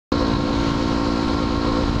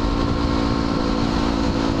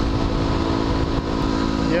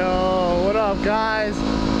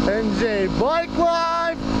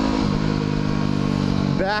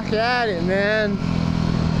back at it, man.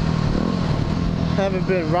 Haven't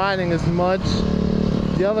been riding as much.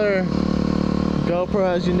 The other GoPro,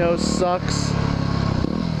 as you know, sucks.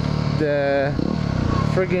 The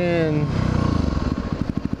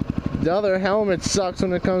other helmet sucks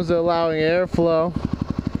when it comes to allowing airflow.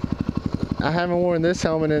 I haven't worn this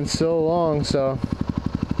helmet in so long, so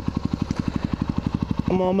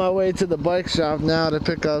I'm on my way to the bike shop now to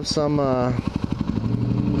pick up some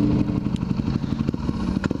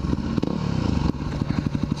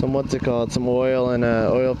what's it called, some oil and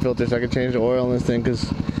oil filter, so I can change the oil in this thing,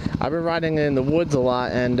 because I've been riding in the woods a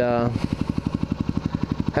lot and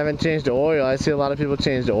haven't changed the oil. I see a lot of people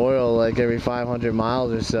change the oil like every 500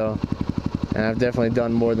 miles or so, and I've definitely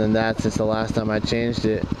done more than that since the last time I changed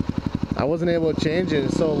it. I wasn't able to change it in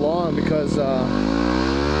so long because the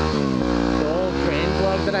old crane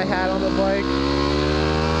plug that I had on the bike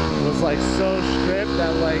was like so stripped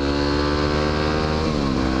that like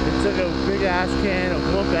it took a big ass can of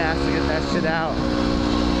whoop ass to get that shit out.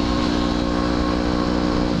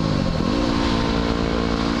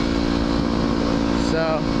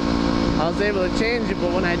 So I was able to change it,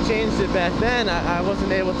 but when I changed it back then, I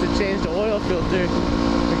wasn't able to change the oil filter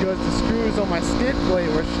because the screws on my skid plate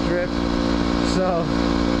were stripped. So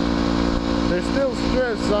they're still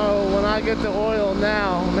stripped, so when I get the oil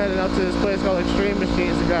now, I'm heading up to this place called Extreme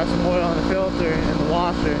Machines to grab some oil on the filter and the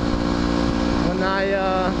washer. When I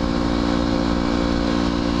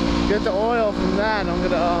get the oil from that, I'm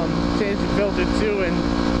gonna change the filter too and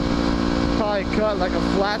probably cut like a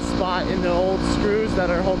flat spot in the old screws that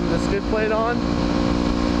are holding the skid plate on,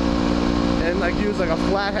 and like use like a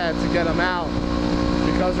flathead to get them out,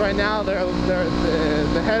 because right now the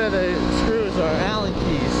head of the screws are Allen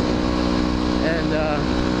keys, and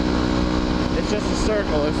it's just a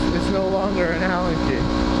circle. It's no longer an Allen key.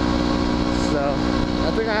 So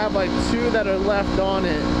I think I have like 2 that are left on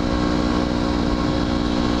it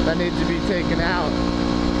that need to be taken out.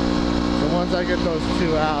 So once I get those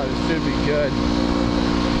 2 out, it should be good.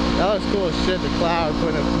 That was cool as shit. The cloud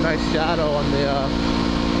putting a nice shadow on the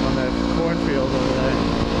cornfield over there.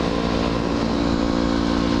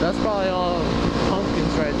 That's probably all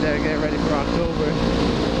pumpkins right there, getting ready for October.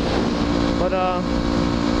 But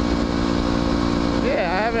yeah,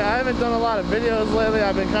 I haven't done a lot of videos lately.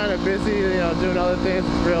 I've been kind of busy, you know, doing other things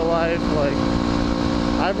in real life. Like,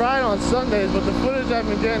 I ride on Sundays, but the footage I've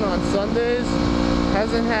been getting on Sundays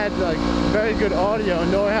hasn't had like very good audio,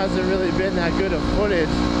 nor has it really been that good of footage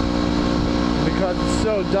because it's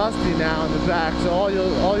so dusty now in the back. So all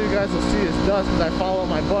you guys will see is dust because I follow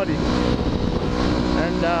my buddy.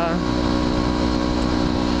 And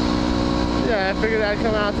yeah, I figured I'd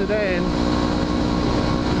come out today and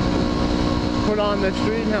put on the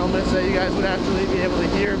street helmet so you guys would actually be able to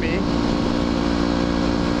hear me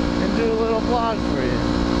and do a little vlog for you.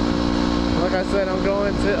 Like I said, I'm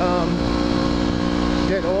going to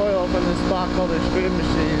get oil from this spot called Extreme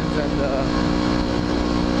Machines, and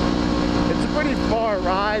it's a pretty far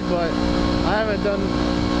ride, but I haven't done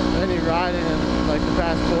any riding in like the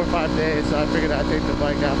past 4 or 5 days, so I figured I'd take the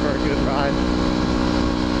bike out for a good ride.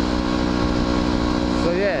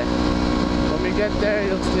 So yeah, when we get there,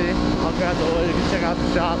 you'll see. I'll grab the oil, you can check out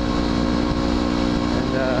the shop,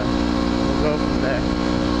 and we'll go from there.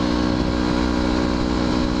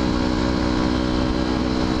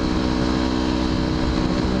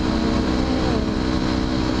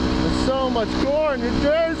 So much corn. New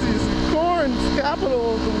Jersey's the corn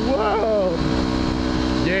capital of the world.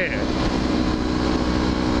 Yeah.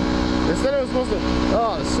 They said it was supposed to.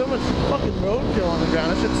 Oh, there's so much fucking roadkill on the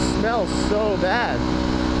ground. It should smell so bad.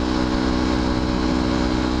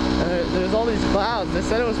 And there's all these clouds. They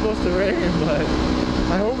said it was supposed to rain, but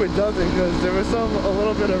I hope it doesn't, because there was a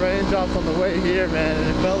little bit of raindrops on the way here, man, and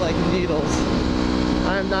it felt like needles.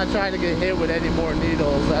 I am not trying to get hit with any more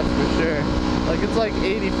needles, that's for sure. Like, it's like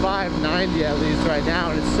 85, 90 at least right now,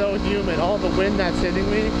 and it's so humid. All the wind that's hitting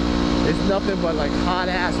me is nothing but like hot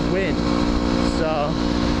ass wind. So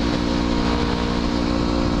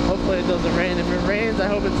hopefully it doesn't rain. If it rains, I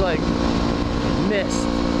hope it's like mist,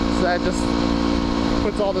 so that just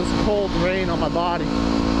puts all this cold rain on my body,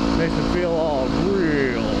 makes me feel all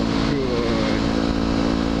real good.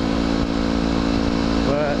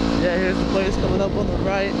 But yeah, here's the place coming up on the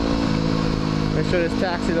right. Make sure this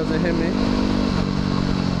taxi doesn't hit me.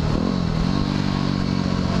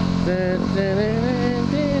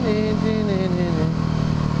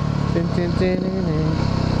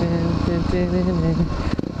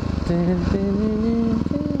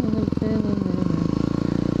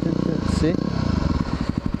 See?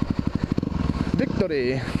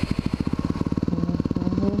 Victory!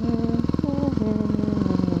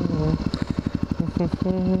 Look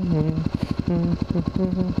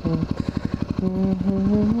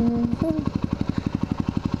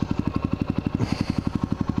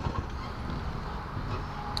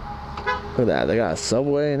at that, they got a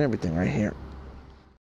subway and everything right here.